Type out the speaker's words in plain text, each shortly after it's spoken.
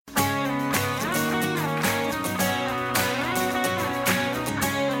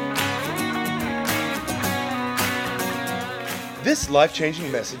This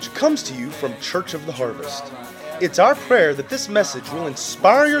life-changing message comes to you from Church of the Harvest. It's our prayer that this message will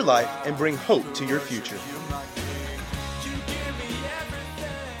inspire your life and bring hope to your future.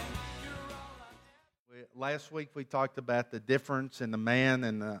 Last week we talked about the difference in a man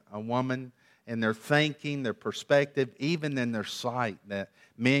and a woman and their thinking, their perspective, even in their sight, that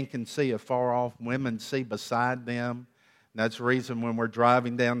men can see afar off, women see beside them. And that's the reason when we're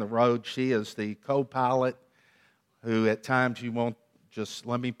driving down the road, she is the co-pilot who at times you won't just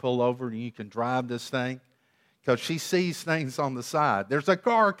let me pull over and you can drive this thing, because she sees things on the side. There's a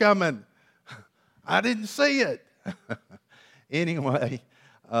car coming. I didn't see it. Anyway,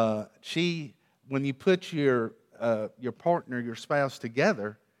 when you put your partner, your spouse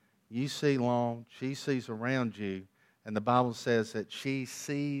together, you see long, she sees around you, and the Bible says that she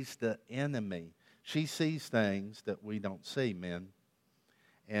sees the enemy. She sees things that we don't see, men.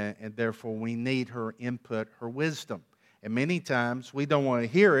 And therefore we need her input, her wisdom. And many times we don't want to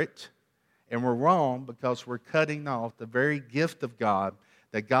hear it, and we're wrong because we're cutting off the very gift of God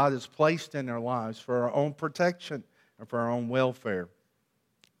that God has placed in our lives for our own protection and for our own welfare.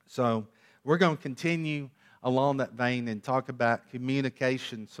 So we're going to continue along that vein and talk about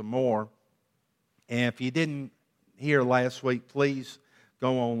communication some more. And if you didn't hear last week, please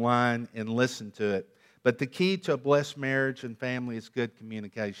go online and listen to it. But the key to a blessed marriage and family is good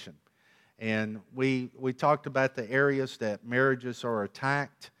communication. And we talked about the areas that marriages are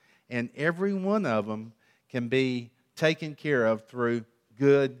attacked, and every one of them can be taken care of through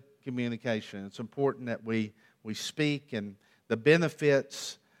good communication. It's important that we speak, and the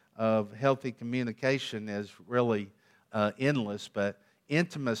benefits of healthy communication is really endless, but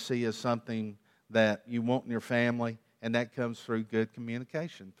intimacy is something that you want in your family, and that comes through good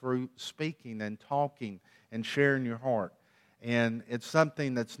communication, through speaking and talking and sharing your heart. And it's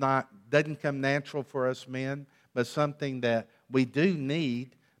something doesn't come natural for us men, but something that we do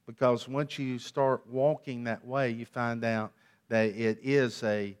need, because once you start walking that way, you find out that it is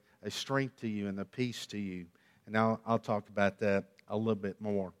a strength to you and a peace to you. And I'll talk about that a little bit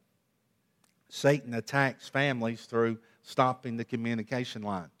more. Satan attacks families through stopping the communication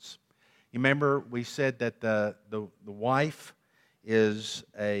lines. You remember we said that the wife is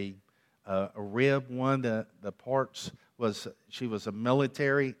a rib. One of the parts was she was a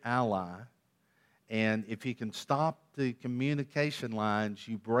military ally. And if you can stop the communication lines,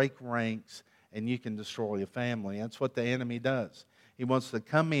 you break ranks and you can destroy a family. That's what the enemy does. He wants to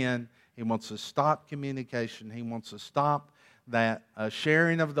come in. He wants to stop communication. He wants to stop that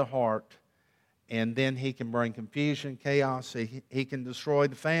sharing of the heart. And then he can bring confusion, chaos. He can destroy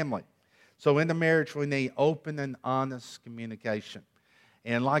the family. So in the marriage, we need open and honest communication.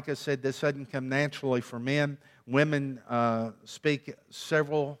 And like I said, this doesn't come naturally for men. Women speak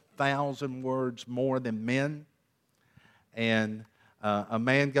several thousand words more than men. And a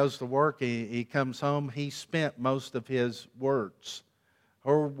man goes to work, he comes home, he spent most of his words.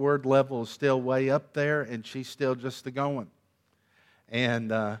 Her word level is still way up there, and she's still just going.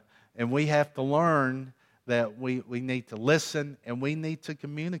 And we have to learn that we need to listen, and we need to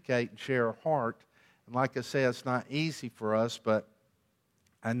communicate and share our heart. And like I said, it's not easy for us, but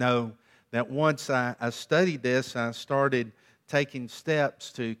I know that once I studied this, I started taking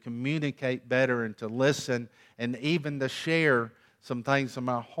steps to communicate better and to listen and even to share some things in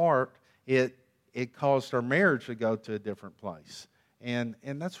my heart. It caused our marriage to go to a different place. And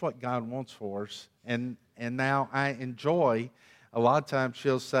that's what God wants for us. And now I enjoy, a lot of times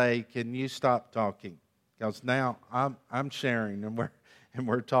she'll say, "Can you stop talking?" Because now I'm sharing and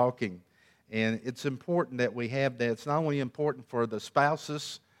we're talking. And it's important that we have that. It's not only important for the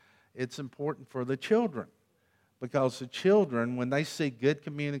spouses, it's important for the children. Because the children, when they see good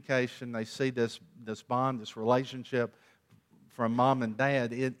communication, they see this bond, this relationship from mom and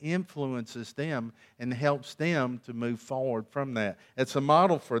dad, it influences them and helps them to move forward from that. It's a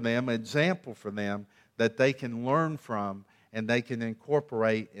model for them, an example for them that they can learn from and they can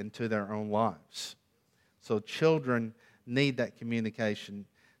incorporate into their own lives. So children need that communication.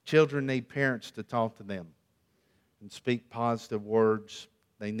 Children need parents to talk to them and speak positive words.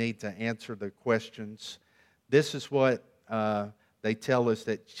 They need to answer their questions. This is what they tell us,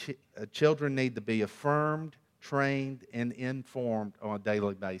 that children need to be affirmed, trained, and informed on a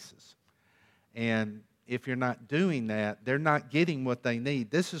daily basis. And if you're not doing that, they're not getting what they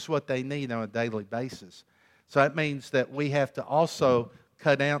need. This is what they need on a daily basis. So that means that we have to also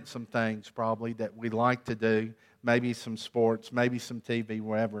cut out some things probably that we like to do, maybe some sports, maybe some TV,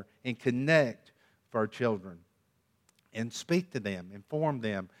 wherever, and connect for our children. And speak to them, inform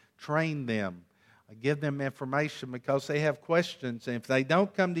them, train them, give them information, because they have questions. And if they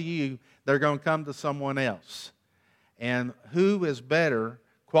don't come to you, they're going to come to someone else. And who is better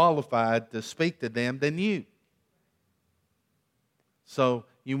qualified to speak to them than you? So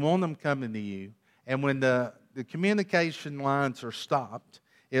you want them coming to you. And when the communication lines are stopped,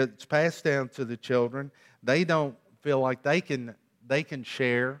 it's passed down to the children. They don't feel like they can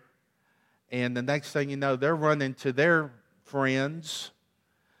share. And the next thing you know, they're running to their friends.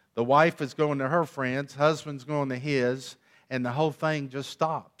 The wife is going to her friends. Husband's going to his. And the whole thing just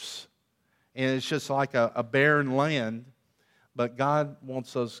stops. And it's just like a barren land. But God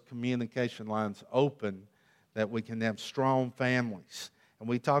wants those communication lines open that we can have strong families. And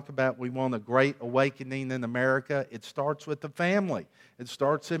we talk about we want a great awakening in America. It starts with the family. It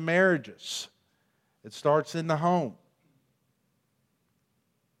starts in marriages. It starts in the home.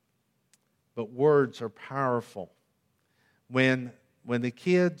 But words are powerful. When the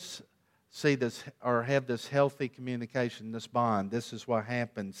kids see this or have this healthy communication, this bond, this is what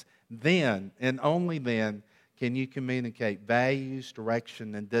happens. Then, and only then, can you communicate values,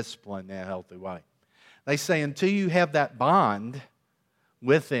 direction, and discipline in a healthy way. They say until you have that bond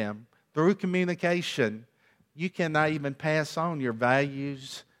with them through communication, you cannot even pass on your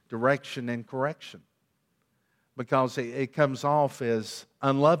values, direction, and correction because it comes off as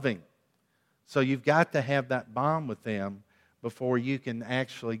unloving. So you've got to have that bond with them before you can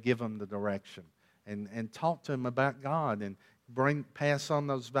actually give them the direction and talk to them about God and pass on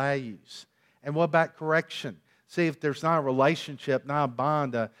those values. And what about correction? See, if there's not a relationship, not a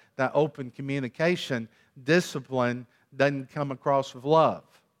bond, that open communication, discipline doesn't come across with love.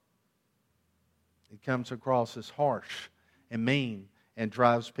 It comes across as harsh and mean and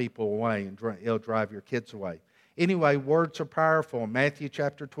drives people away, and it'll drive your kids away. Anyway, words are powerful. In Matthew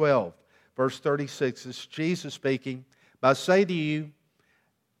chapter 12, verse 36, this is Jesus speaking. But I say to you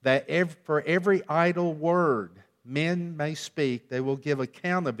that for every idle word men may speak, they will give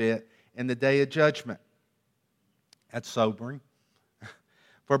account of it in the day of judgment. That's sobering.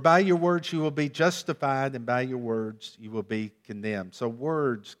 For by your words you will be justified, and by your words you will be condemned. So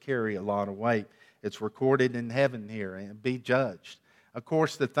words carry a lot of weight. It's recorded in heaven here and be judged. Of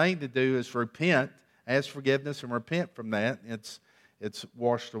course, the thing to do is repent, ask forgiveness, and repent from that. It's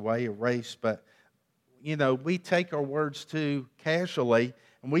washed away, erased. But, we take our words too casually,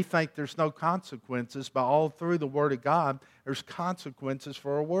 and we think there's no consequences. But all through the Word of God, there's consequences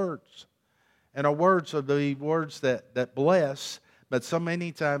for our words. And our words are the words that bless, but so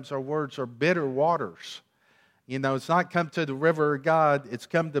many times our words are bitter waters. It's not come to the river of God, it's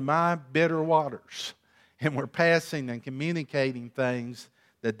come to my bitter waters. And we're passing and communicating things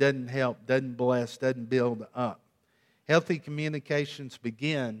that doesn't help, doesn't bless, doesn't build up. Healthy communications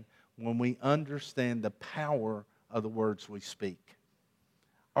begin when we understand the power of the words we speak.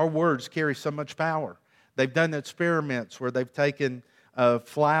 Our words carry so much power. They've done experiments where they've taken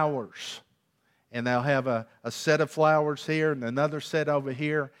flowers, and they'll have a set of flowers here and another set over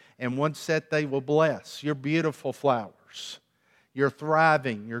here. And one set they will bless. You're beautiful flowers. You're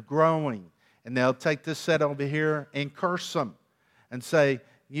thriving. You're growing. And they'll take this set over here and curse them and say,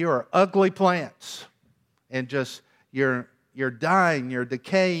 you are ugly plants. And just, you're dying, you're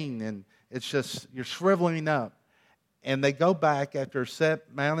decaying, and it's just, you're shriveling up. And they go back after a set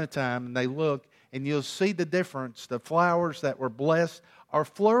amount of time and they look, and you'll see the difference. The flowers that were blessed are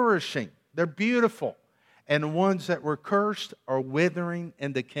flourishing. They're beautiful. And the ones that were cursed are withering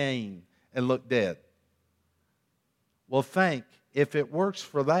and decaying and look dead. Well, if it works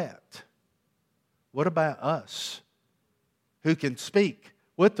for that, what about us who can speak?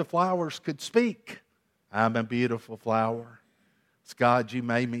 What the flowers could speak? I'm a beautiful flower. It's God, you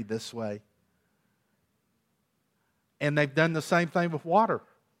made me this way. And they've done the same thing with water.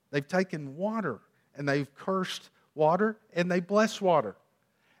 They've taken water and they've cursed water and they bless water.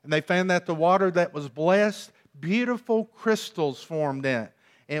 And they found that the water that was blessed, beautiful crystals formed in it.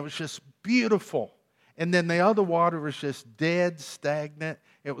 And it was just beautiful. And then the other water was just dead, stagnant.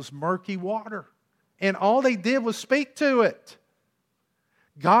 It was murky water. And all they did was speak to it.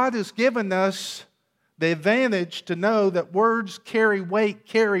 God has given us the advantage to know that words carry weight,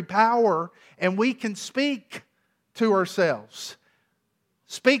 carry power, and we can speak to ourselves.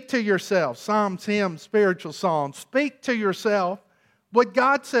 Speak to yourself. Psalms, hymns, spiritual songs. Speak to yourself what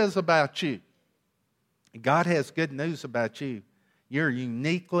God says about you. God has good news about you. You're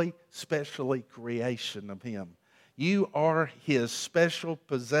uniquely, specially creation of Him. You are His special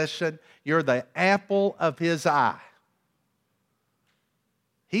possession. You're the apple of His eye.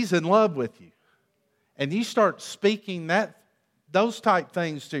 He's in love with you. And you start speaking those type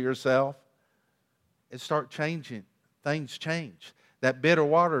things to yourself, it start changing. Things change. That bitter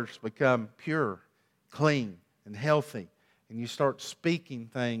waters become pure, clean, and healthy. And you start speaking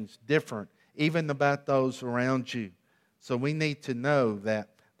things different, even about those around you. So we need to know that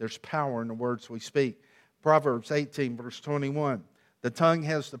there's power in the words we speak. Proverbs 18, verse 21. The tongue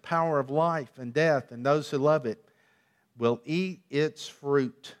has the power of life and death, and those who love it will eat its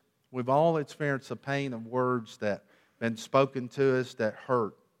fruit. We've all experienced the pain of words that have been spoken to us that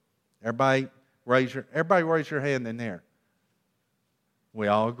hurt. Everybody raise your hand in there. We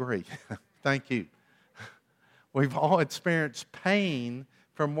all agree. Thank you. We've all experienced pain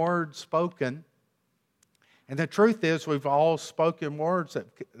from words spoken. And the truth is, we've all spoken words that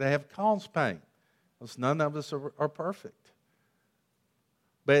have caused pain. Because none of us are perfect.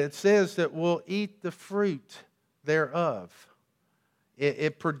 But it says that we'll eat the fruit thereof.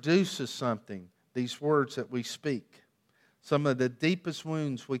 It produces something, these words that we speak. Some of the deepest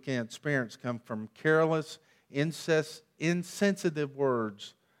wounds we can experience come from careless, insensitive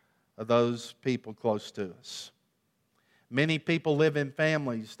words of those people close to us. Many people live in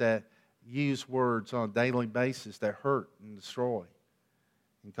families that use words on a daily basis that hurt and destroy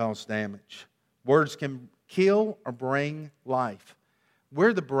and cause damage. Words can kill or bring life.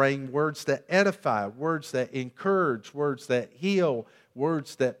 We're to bring words that edify, words that encourage, words that heal,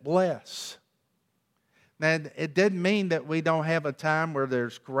 words that bless. Now, it doesn't mean that we don't have a time where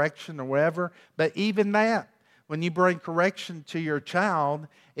there's correction or whatever, but even that, when you bring correction to your child,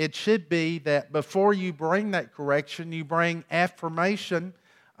 it should be that before you bring that correction, you bring affirmation.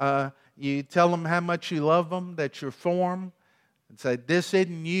 You tell them how much you love them, that you're for them, and say, this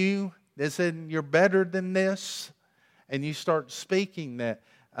isn't you, you're better than this. And you start speaking that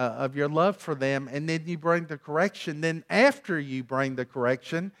of your love for them, and then you bring the correction. Then after you bring the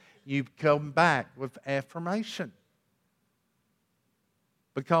correction, you come back with affirmation.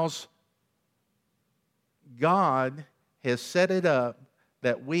 Because God has set it up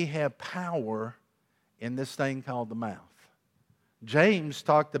that we have power in this thing called the mouth. James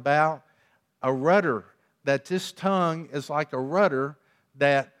talked about a rudder, that this tongue is like a rudder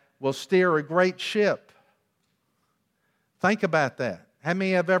that will steer a great ship. Think about that. How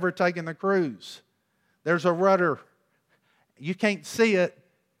many have ever taken a cruise? There's a rudder. You can't see it.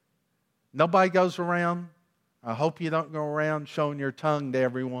 Nobody goes around. I hope you don't go around showing your tongue to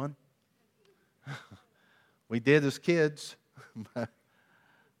everyone. We did as kids.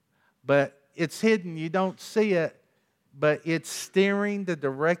 But it's hidden. You don't see it. But it's steering the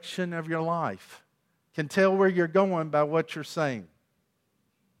direction of your life. Can tell where you're going by what you're saying.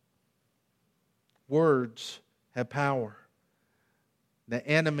 Words have power. The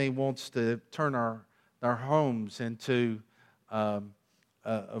enemy wants to turn our homes into a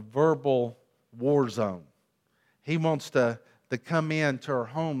verbal war zone. He wants to come into our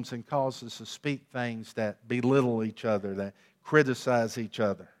homes and cause us to speak things that belittle each other, that criticize each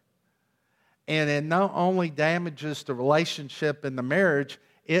other. And it not only damages the relationship in the marriage,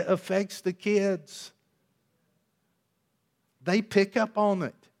 it affects the kids. They pick up on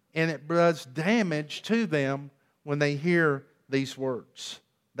it, and it does damage to them when they hear these words.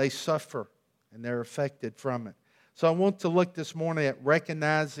 They suffer, and they're affected from it. So I want to look this morning at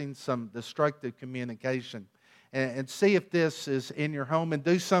recognizing some destructive communication and see if this is in your home and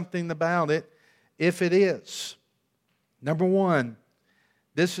do something about it if it is. Number one,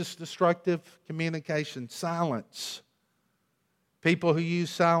 this is destructive communication, silence. People who use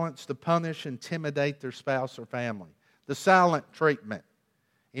silence to punish, intimidate their spouse or family. The silent treatment.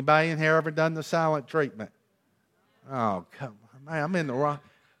 Anybody in here ever done the silent treatment? Oh, come on, man, I'm in the wrong.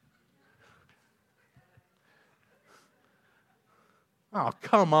 Oh,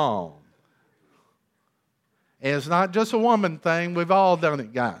 come on. And it's not just a woman thing. We've all done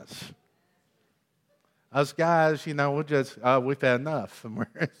it, guys. Us guys, we've had enough. And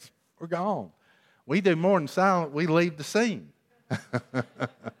we're gone. We do more than silent. We leave the scene.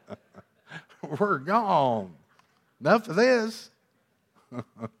 We're gone. Enough of this.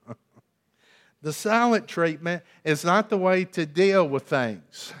 The silent treatment is not the way to deal with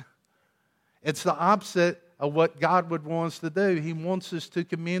things. It's the opposite of what God would want us to do. He wants us to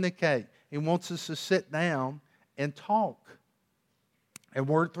communicate. He wants us to sit down and talk and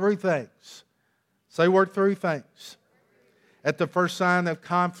work through things. Say work through things. At the first sign of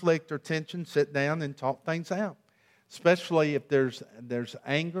conflict or tension, sit down and talk things out. Especially if there's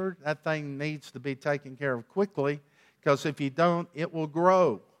anger, that thing needs to be taken care of quickly, because if you don't, it will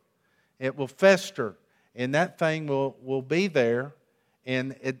grow. It will fester, and that thing will be there,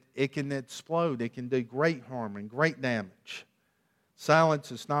 and it can explode. It can do great harm and great damage.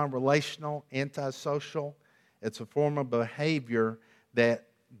 Silence is non-relational, antisocial. It's a form of behavior that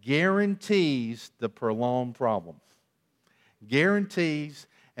guarantees the prolonged problem. Guarantees.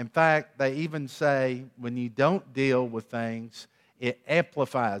 In fact, they even say when you don't deal with things, it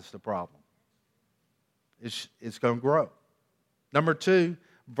amplifies the problem. it's going to grow. Number 2,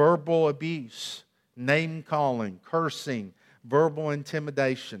 verbal abuse, name calling, cursing, verbal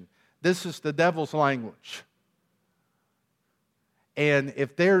intimidation. This is the devil's language. And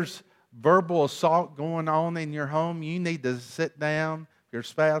if there's verbal assault going on in your home, you need to sit down, your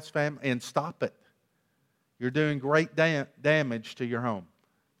spouse, family, and stop it. You're doing great damage to your home,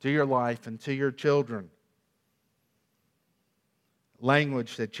 to your life, and to your children.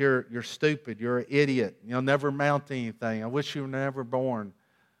 Language that you're stupid, you're an idiot, you'll never amount to anything, I wish you were never born,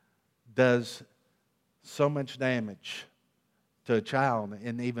 does so much damage to a child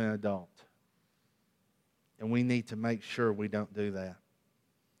and even an adult. And we need to make sure we don't do that.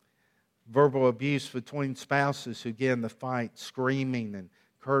 Verbal abuse between spouses who get in the fight, screaming and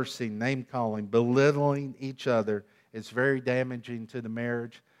cursing, name-calling, belittling each other is very damaging to the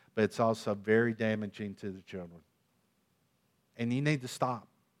marriage, but it's also very damaging to the children. And you need to stop.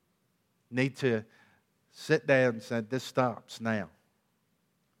 You need to sit down and say, this stops now.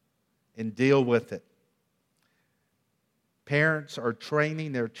 And deal with it. Parents are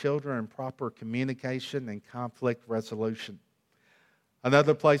training their children in proper communication and conflict resolution.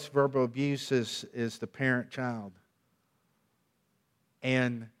 Another place of verbal abuse is the parent-child.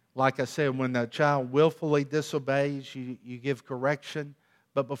 And like I said, when the child willfully disobeys, you give correction.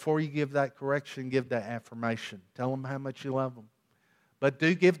 But before you give that correction, give that affirmation. Tell them how much you love them. But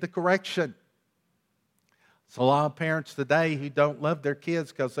do give the correction. There's a lot of parents today who don't love their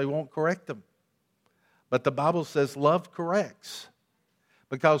kids because they won't correct them. But the Bible says love corrects.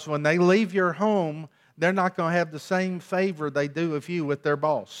 Because when they leave your home, they're not going to have the same favor they do of you with their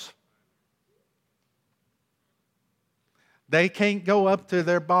boss. They can't go up to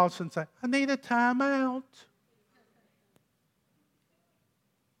their boss and say, I need a timeout.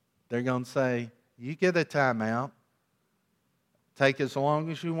 They're going to say, you get a timeout. Take as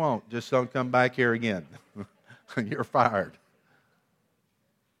long as you want. Just don't come back here again. You're fired.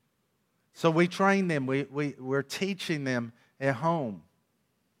 So we train them. We're teaching them at home.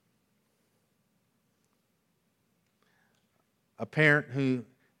 A parent who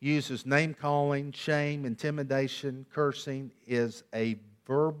uses name-calling, shame, intimidation, cursing is a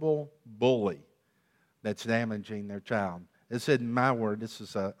verbal bully that's damaging their child. This isn't my word. This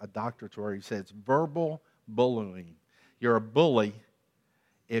is a doctor's word. He says verbal bullying. You're a bully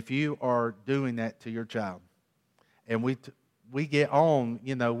if you are doing that to your child. And we get on,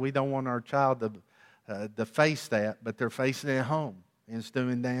 we don't want our child to face that, but they're facing it at home, and it's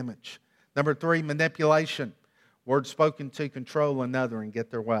doing damage. Number 3, manipulation. Words spoken to control another and get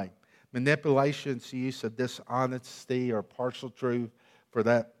their way. Manipulation is the use of dishonesty or partial truth for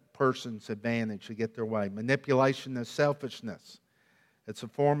that person's advantage to get their way. Manipulation is selfishness. It's a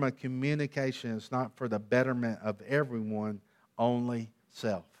form of communication. It's not for the betterment of everyone, only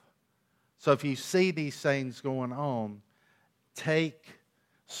self. So if you see these things going on, take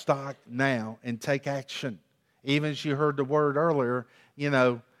stock now and take action. Even as you heard the word earlier,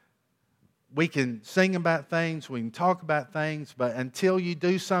 we can sing about things, we can talk about things, but until you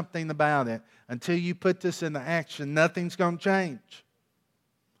do something about it, until you put this into action, nothing's going to change.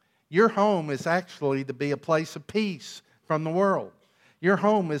 Your home is actually to be a place of peace from the world. Your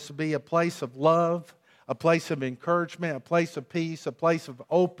home is to be a place of love, a place of encouragement, a place of peace, a place of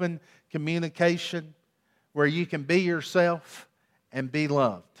open communication where you can be yourself and be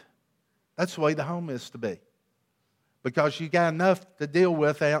loved. That's the way the home is to be. Because you got enough to deal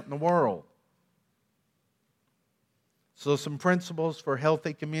with out in the world. So some principles for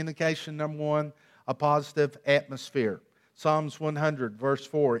healthy communication. Number 1, a positive atmosphere. Psalms 100, verse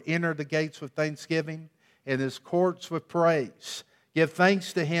 4. Enter the gates with thanksgiving and his courts with praise. Give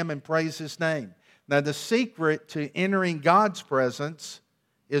thanks to him and praise his name. Now the secret to entering God's presence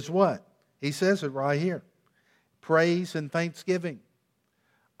is what? He says it right here. Praise and thanksgiving.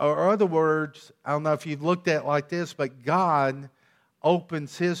 Or other words, I don't know if you've looked at it like this, but God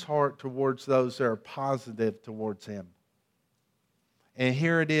opens his heart towards those that are positive towards him. And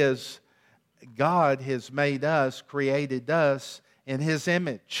here it is, God has made us, created us in his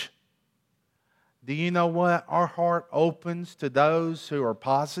image. Do you know what? Our heart opens to those who are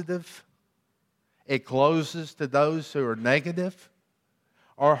positive. It closes to those who are negative.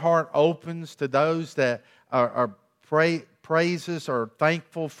 Our heart opens to those that are praises or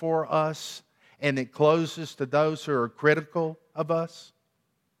thankful for us, and it closes to those who are critical of us.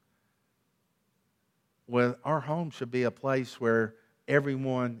 Well, our home should be a place where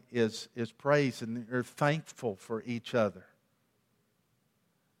everyone is praised and they're thankful for each other.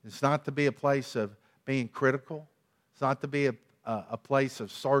 It's not to be a place of being critical. It's not to be a place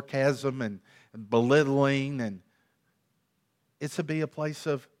of sarcasm and belittling. And it's to be a place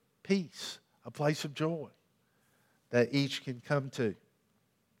of peace, a place of joy that each can come to.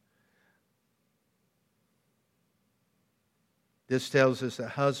 This tells us that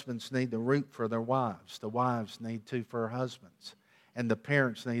husbands need to root for their wives. The wives need to for their husbands. And the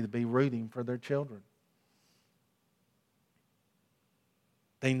parents need to be rooting for their children.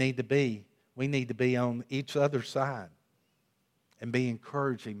 We need to be on each other's side and be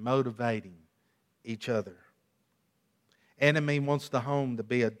encouraging, motivating each other. Enemy wants the home to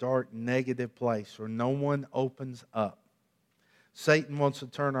be a dark, negative place where no one opens up. Satan wants to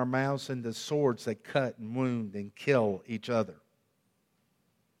turn our mouths into swords that cut and wound and kill each other.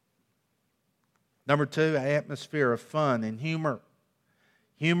 Number 2, an atmosphere of fun and humor.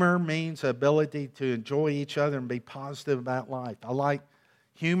 Humor means the ability to enjoy each other and be positive about life. I like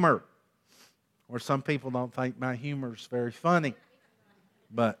humor. Or some people don't think my humor is very funny,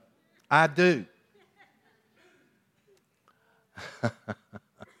 but I do.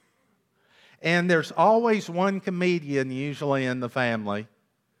 And there's always one comedian usually in the family.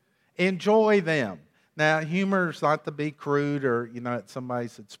 Enjoy them. Now, humor is not to be crude or, at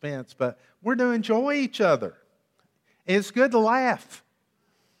somebody's expense, but we're to enjoy each other. It's good to laugh.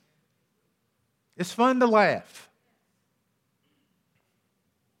 It's fun to laugh.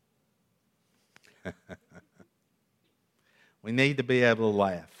 We need to be able to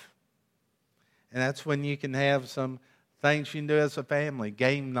laugh. And that's when you can have some things you can do as a family,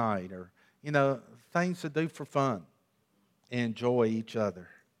 game night or, things to do for fun. Enjoy each other.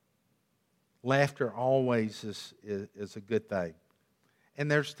 Laughter always is a good thing. And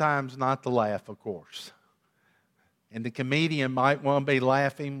there's times not to laugh, of course. And the comedian might want to be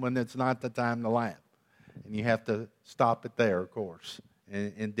laughing when it's not the time to laugh. And you have to stop it there, of course,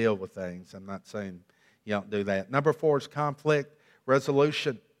 and deal with things. I'm not saying you don't do that. Number 4 is conflict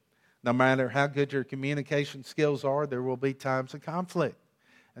resolution. No matter how good your communication skills are, there will be times of conflict.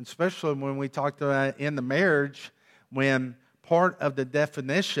 And especially when we talked about in the marriage, when part of the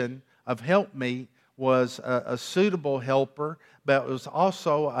definition of helpmeet was a suitable helper, but it was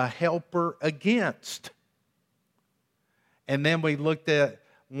also a helper against. And then we looked at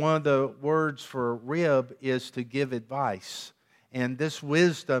one of the words for rib is to give advice. And this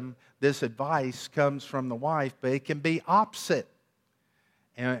wisdom, this advice comes from the wife, but it can be opposite.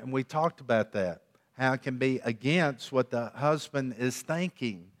 And we talked about that, how it can be against what the husband is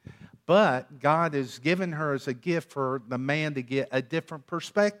thinking. But God has given her as a gift for the man to get a different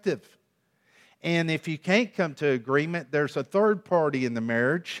perspective. And if you can't come to agreement, there's a third party in the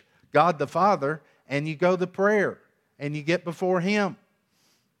marriage, God the Father, and you go to prayer and you get before Him.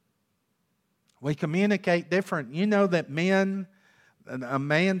 We communicate different. You know that a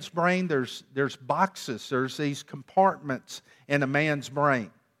man's brain, there's boxes, there's these compartments in a man's brain.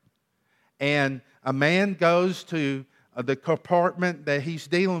 And a man goes to the compartment that he's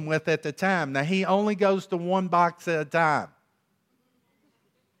dealing with at the time. Now, he only goes to one box at a time.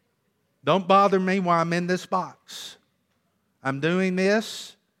 Don't bother me while I'm in this box. I'm doing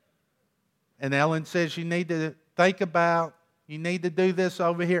this. And Ellen says, you need to think about, you need to do this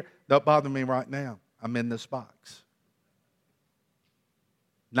over here. Don't bother me right now. I'm in this box.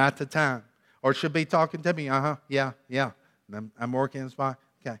 Not the time. Or she'll be talking to me. Yeah. I'm working in this box.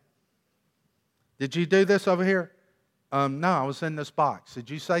 Okay. Did you do this over here? No, I was in this box. Did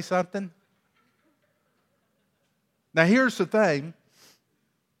you say something? Now, here's the thing.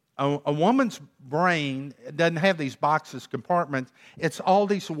 A woman's brain doesn't have these boxes, compartments. It's all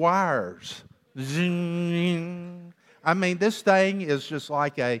these wires. Zing. I mean, this thing is just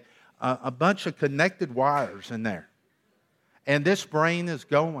like a bunch of connected wires in there. And this brain is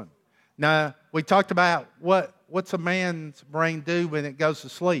going. Now, we talked about what's a man's brain do when it goes to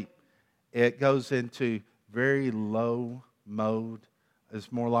sleep? It goes into very low mode.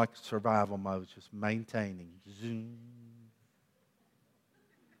 It's more like survival mode, just maintaining. Zoom.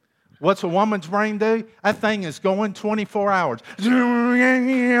 What's a woman's brain do? That thing is going 24 hours.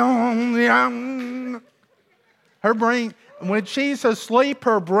 Her brain, when she's asleep,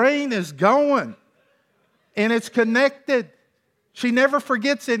 her brain is going. And it's connected. She never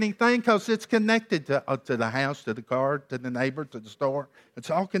forgets anything because it's connected to the house, to the car, to the neighbor, to the store. It's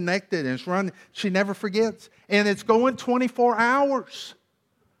all connected and it's running. She never forgets. And it's going 24 hours.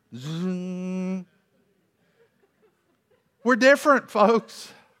 Zoom. We're different,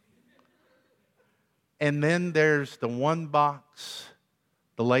 folks. And then there's the one box.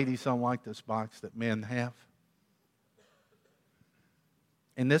 The ladies don't like this box that men have.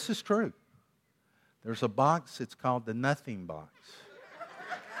 And this is true. There's a box, it's called the nothing box.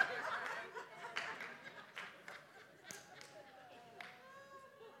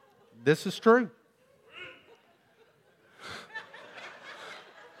 This is true.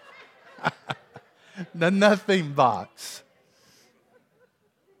 The nothing box.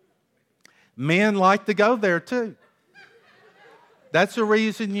 Men like to go there too. That's the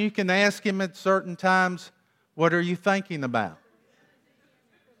reason you can ask him at certain times, what are you thinking about?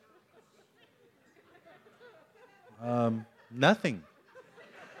 Nothing.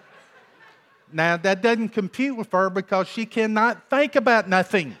 Now, that doesn't compute with her because she cannot think about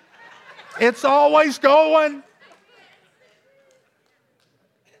nothing. It's always going.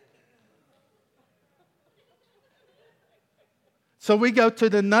 So we go to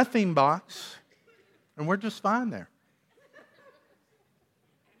the nothing box, and we're just fine there.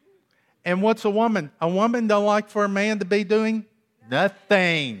 And what's a woman? A woman don't like for a man to be doing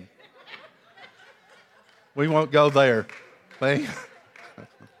nothing. We won't go there.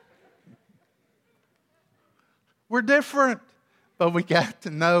 We're different, but we got to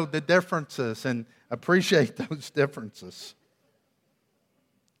know the differences and appreciate those differences.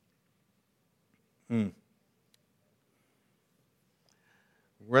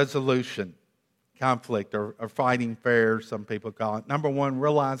 Resolution, conflict, or fighting fair, some people call it. Number one,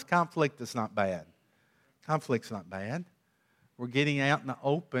 realize conflict is not bad. Conflict's not bad. We're getting out in the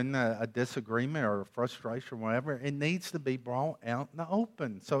open, a disagreement or a frustration or whatever. It needs to be brought out in the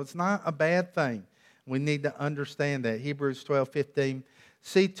open. So it's not a bad thing. We need to understand that. Hebrews 12:15,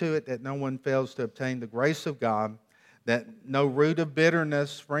 see to it that no one fails to obtain the grace of God, that no root of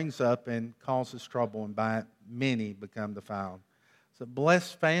bitterness springs up and causes trouble, and by it many become defiled. So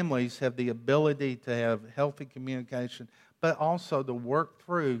blessed families have the ability to have healthy communication, but also to work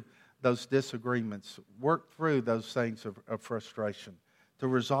through those disagreements, work through those things of frustration, to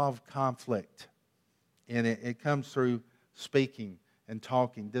resolve conflict. And it comes through speaking and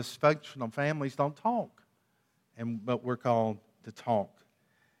talking. Dysfunctional families don't talk, but we're called to talk.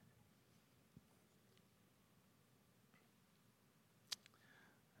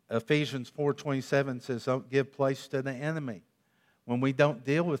 Ephesians 4:27 says, don't give place to the enemy. When we don't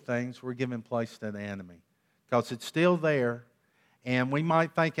deal with things, we're giving place to the enemy because it's still there. And we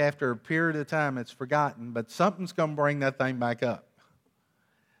might think after a period of time it's forgotten, but something's going to bring that thing back up.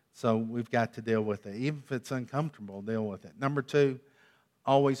 So we've got to deal with it. Even if it's uncomfortable, deal with it. Number two,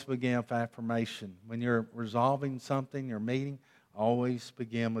 always begin with affirmation. When you're resolving something, you're meeting, always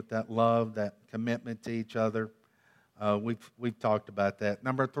begin with that love, that commitment to each other. We've talked about that.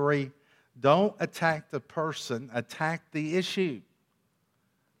 Number three, don't attack the person, attack the issue.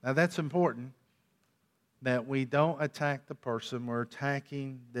 Now that's important, that we don't attack the person, we're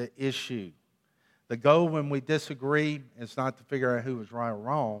attacking the issue. The goal when we disagree is not to figure out who was right or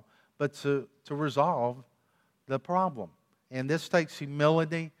wrong, but to resolve the problem. And this takes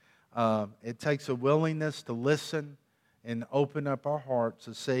humility. It takes a willingness to listen and open up our hearts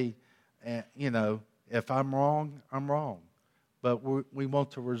to see, if I'm wrong, I'm wrong. But we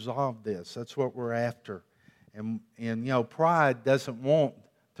want to resolve this. That's what we're after. And pride doesn't want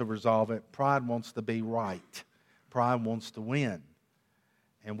to resolve it. Pride wants to be right. Pride wants to win.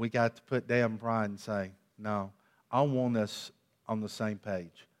 And we got to put down pride and say, no, I want us on the same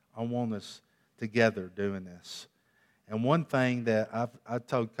page. I want us together doing this. And one thing that I've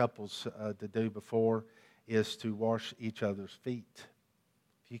told couples to do before is to wash each other's feet.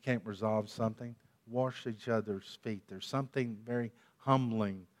 If you can't resolve something, wash each other's feet. There's something very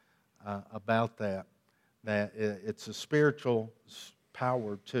humbling about that it's a spiritual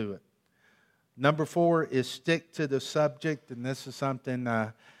power to it. Number four is stick to the subject, and this is something,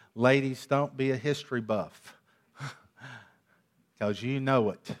 ladies, don't be a history buff because you know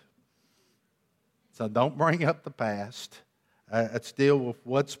it. So don't bring up the past. Let's deal with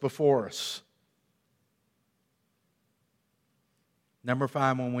what's before us. Number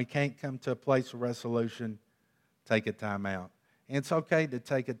five, when we can't come to a place of resolution, take a time out. And it's okay to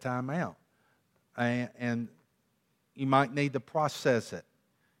take a time out. And you might need to process it.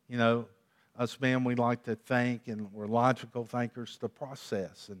 Us men, we like to think, and we're logical thinkers to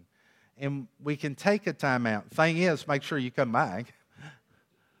process. And we can take a time out. Thing is, make sure you come back.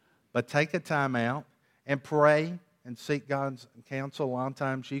 But take a time out and pray and seek God's counsel. A lot of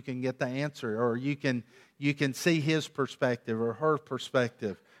times you can get the answer, or you can see His perspective or her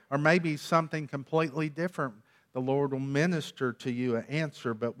perspective, or maybe something completely different. The Lord will minister to you an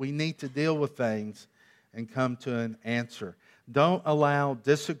answer, but we need to deal with things and come to an answer. Don't allow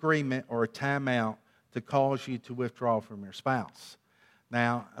disagreement or a timeout to cause you to withdraw from your spouse.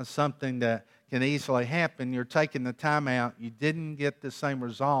 Now, something that can easily happen, you're taking the time out, you didn't get the same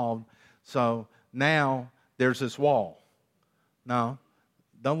resolved, so now there's this wall. No,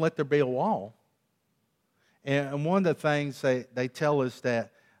 don't let there be a wall. And one of the things they tell us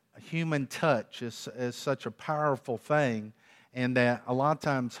that human touch is such a powerful thing, and that a lot of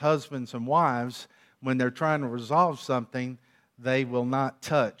times husbands and wives, when they're trying to resolve something, they will not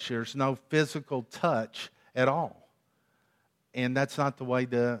touch. There's no physical touch at all. And that's not the way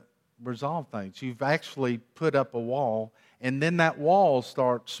to resolve things. You've actually put up a wall, and then that wall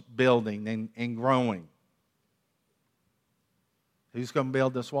starts building and growing. Who's going to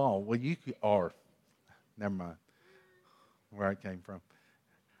build this wall? Well, you are. Never mind where I came from.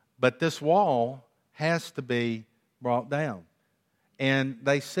 But this wall has to be brought down. And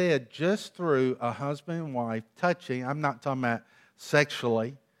they said just through a husband and wife touching, I'm not talking about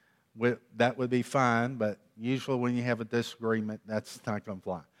sexually, that would be fine, but usually when you have a disagreement, that's not going to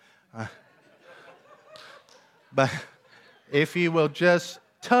fly. But if you will just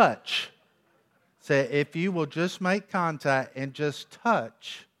touch, say if you will just make contact and just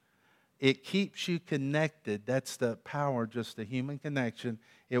touch, it keeps you connected. That's the power, just the human connection.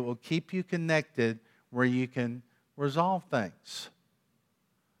 It will keep you connected where you can resolve things.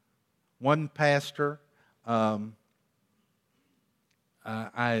 One pastor, I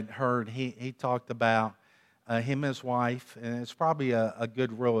had heard, he talked about him and his wife, and it's probably a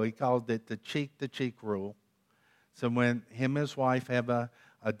good rule. He called it the cheek-to-cheek rule. So when him and his wife have a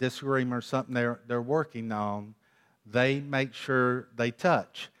disagreement or something they're working on, they make sure they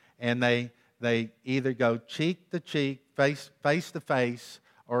touch. And they either go cheek to cheek, face to face,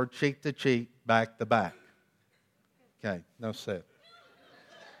 or cheek to cheek, back to back. Okay, no said.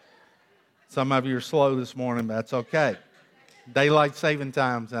 Some of you are slow this morning, but that's okay. Daylight saving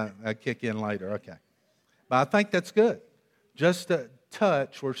times, I kick in later, okay. But I think that's good. Just to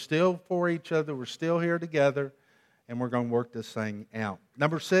touch, we're still for each other, we're still here together, and we're going to work this thing out.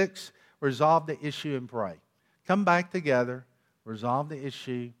 Number 6, resolve the issue and pray. Come back together, resolve the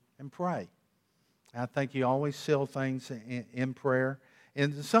issue, and pray. I think you always seal things in prayer.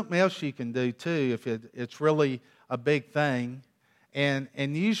 And something else you can do too, if it's really a big thing. And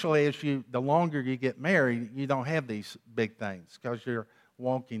usually, the longer you get married, you don't have these big things because you're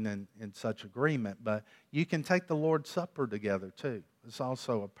walking in such agreement. But you can take the Lord's Supper together too. It's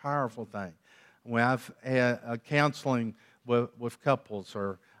also a powerful thing. When I've had counseling with couples,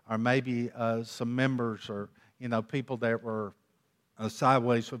 or maybe some members, or people that were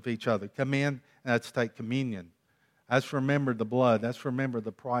sideways with each other, come in and let's take communion. Let's remember the blood. Let's remember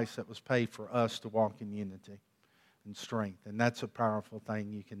the price that was paid for us to walk in unity and strength. And that's a powerful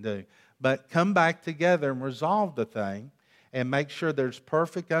thing you can do. But come back together and resolve the thing and make sure there's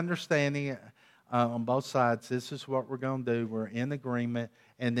perfect understanding on both sides. This is what we're going to do. We're in agreement.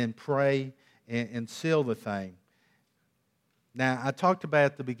 And then pray and seal the thing. Now, I talked about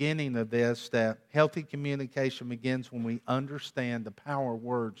at the beginning of this that healthy communication begins when we understand the power of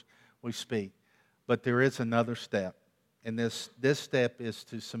words we speak. But there is another step. And this step is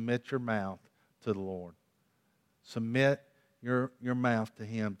to submit your mouth to the Lord. Submit your mouth to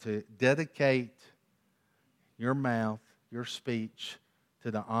Him, to dedicate your mouth, your speech,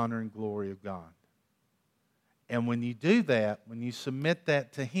 to the honor and glory of God. And when you do that, when you submit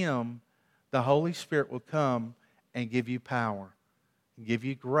that to Him, the Holy Spirit will come and give you power, and give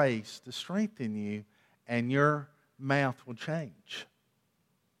you grace to strengthen you, and your mouth will change.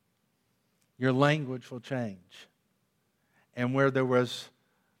 Your language will change. And where there was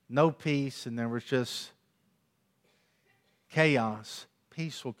no peace and there was just chaos,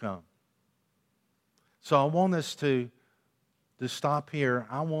 peace will come. So I want us to stop here.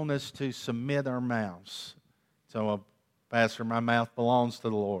 I want us to submit our mouths. So, Pastor, my mouth belongs to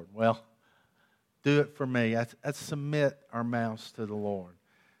the Lord. Well, do it for me. Let's submit our mouths to the Lord.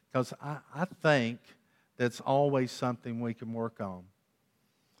 Because I think that's always something we can work on.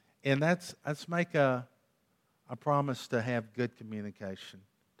 And let's make a promise to have good communication,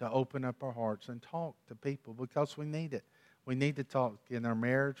 to open up our hearts and talk to people, because we need it. We need to talk in our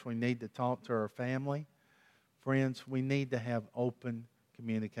marriage. We need to talk to our family. Friends, we need to have open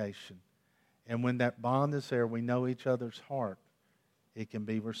communication. And when that bond is there, we know each other's heart, it can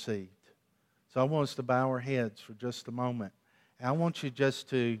be received. So I want us to bow our heads for just a moment. And I want you just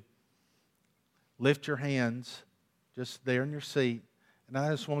to lift your hands just there in your seat. And I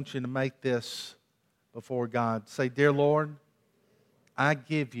just want you to make this before God. Say, Dear Lord, I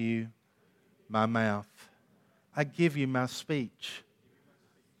give you my mouth. I give you my speech.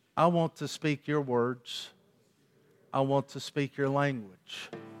 I want to speak your words. I want to speak your language.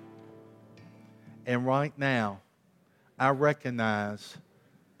 And right now, I recognize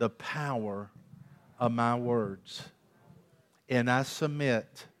the power of my words. And I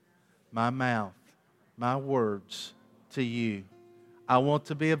submit my mouth, my words to you. I want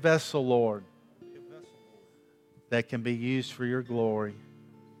to be a vessel, Lord, that can be used for your glory.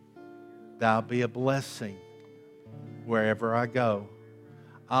 That I'll be a blessing wherever I go.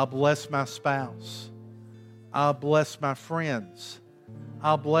 I'll bless my spouse. I'll bless my friends.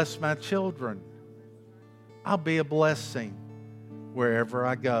 I'll bless my children. I'll be a blessing wherever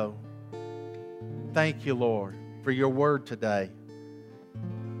I go. Thank you, Lord, for your word today.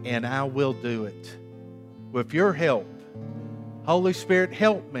 And I will do it with your help. Holy Spirit,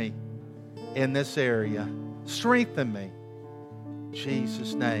 help me in this area. Strengthen me. In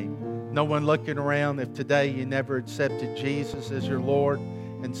Jesus' name. No one looking around. If today you never accepted Jesus as your Lord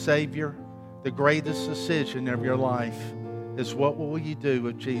and Savior, the greatest decision of your life is, what will you do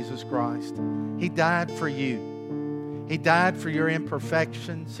with Jesus Christ? He died for you. He died for your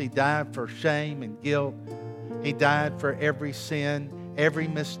imperfections. He died for shame and guilt. He died for every sin, every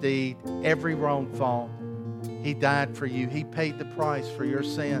misdeed, every wrong thought. He died for you. He paid the price for your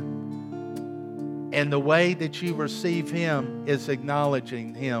sin. And the way that you receive Him is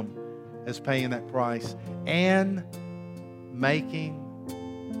acknowledging Him as paying that price and making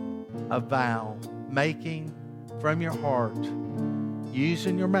a vow, making from your heart,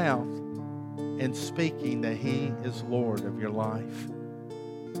 using your mouth, and speaking that He is Lord of your life.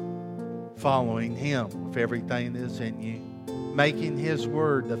 Following Him with everything that is in you. Making His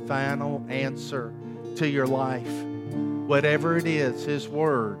Word the final answer to your life. Whatever it is, His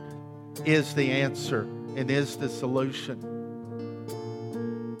Word is the answer and is the solution.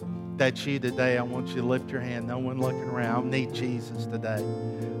 That's you today. I want you to lift your hand. No one looking around. I need Jesus today.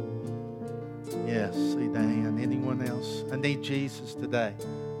 Yes, see the hand. Anyone else? I need Jesus today.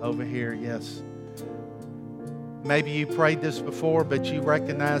 Over here, yes. Maybe you prayed this before, but you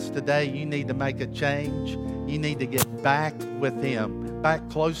recognize today you need to make a change. You need to get back with Him, back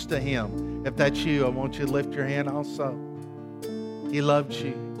close to Him. If that's you, I want you to lift your hand also. He loves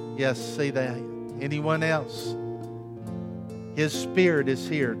you. Yes, see that. Anyone else? His Spirit is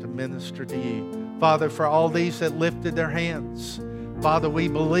here to minister to you. Father, for all these that lifted their hands, Father, we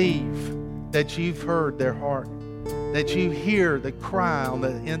believe that you've heard their heart, that you hear the cry on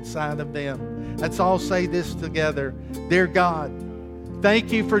the inside of them. Let's all say this together. Dear God,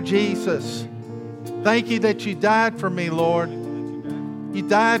 thank you for Jesus. Thank you that you died for me, Lord. You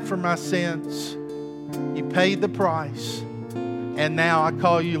died for my sins. You paid the price. And now I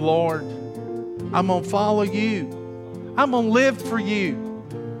call you Lord. I'm going to follow you. I'm going to live for you.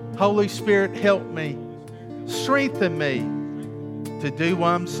 Holy Spirit, help me. Strengthen me to do what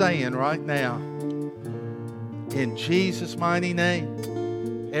I'm saying right now. In Jesus' mighty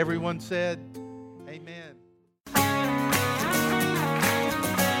name. Everyone said, amen.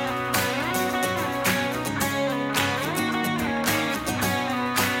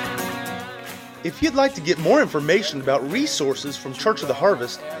 If you'd like to get more information about resources from Church of the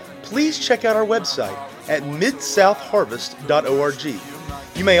Harvest, please check out our website at midsouthharvest.org.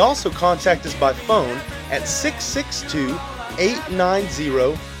 You may also contact us by phone at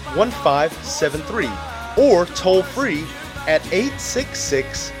 662-890-1573 or toll free at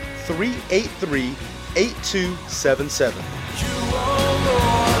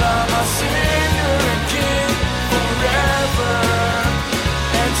 866-383-8277.